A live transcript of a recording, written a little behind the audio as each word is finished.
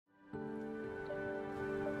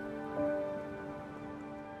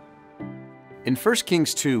In 1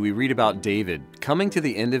 Kings 2, we read about David coming to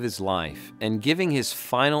the end of his life and giving his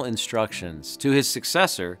final instructions to his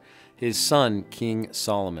successor, his son, King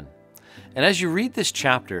Solomon. And as you read this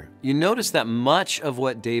chapter, you notice that much of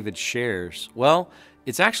what David shares, well,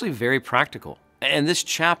 it's actually very practical. And this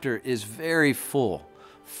chapter is very full,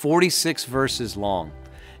 46 verses long.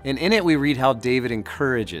 And in it, we read how David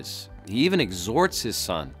encourages, he even exhorts his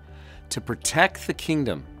son to protect the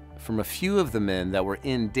kingdom from a few of the men that were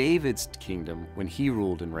in David's kingdom when he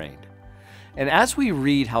ruled and reigned. And as we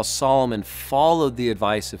read how Solomon followed the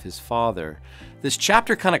advice of his father, this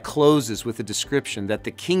chapter kind of closes with a description that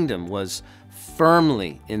the kingdom was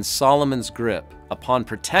firmly in Solomon's grip upon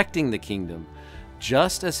protecting the kingdom,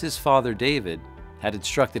 just as his father David had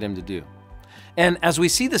instructed him to do. And as we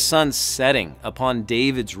see the sun setting upon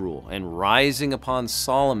David's rule and rising upon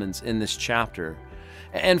Solomon's in this chapter,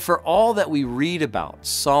 and for all that we read about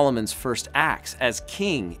Solomon's first acts as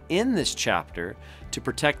king in this chapter to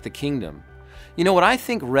protect the kingdom, you know what I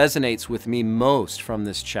think resonates with me most from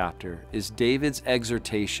this chapter is David's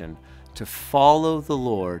exhortation to follow the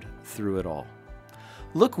Lord through it all.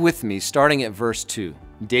 Look with me starting at verse 2.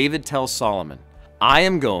 David tells Solomon, "I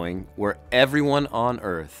am going where everyone on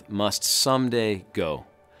earth must someday go.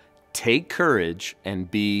 Take courage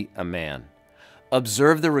and be a man.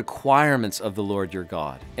 Observe the requirements of the Lord your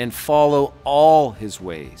God and follow all his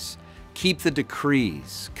ways. Keep the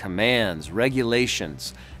decrees, commands,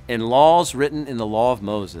 regulations, and laws written in the law of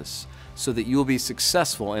Moses so that you will be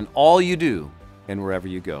successful in all you do and wherever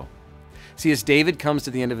you go." See, as David comes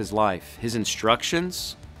to the end of his life, his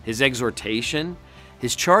instructions, his exhortation,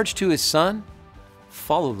 his charge to his son,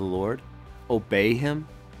 follow the Lord, obey him,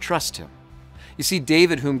 trust him. You see,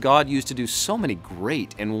 David, whom God used to do so many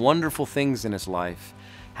great and wonderful things in his life,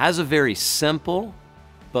 has a very simple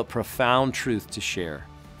but profound truth to share.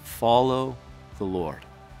 Follow the Lord.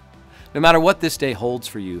 No matter what this day holds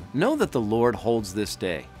for you, know that the Lord holds this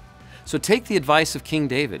day. So take the advice of King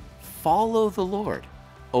David. Follow the Lord,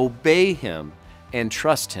 obey him, and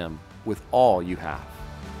trust him with all you have.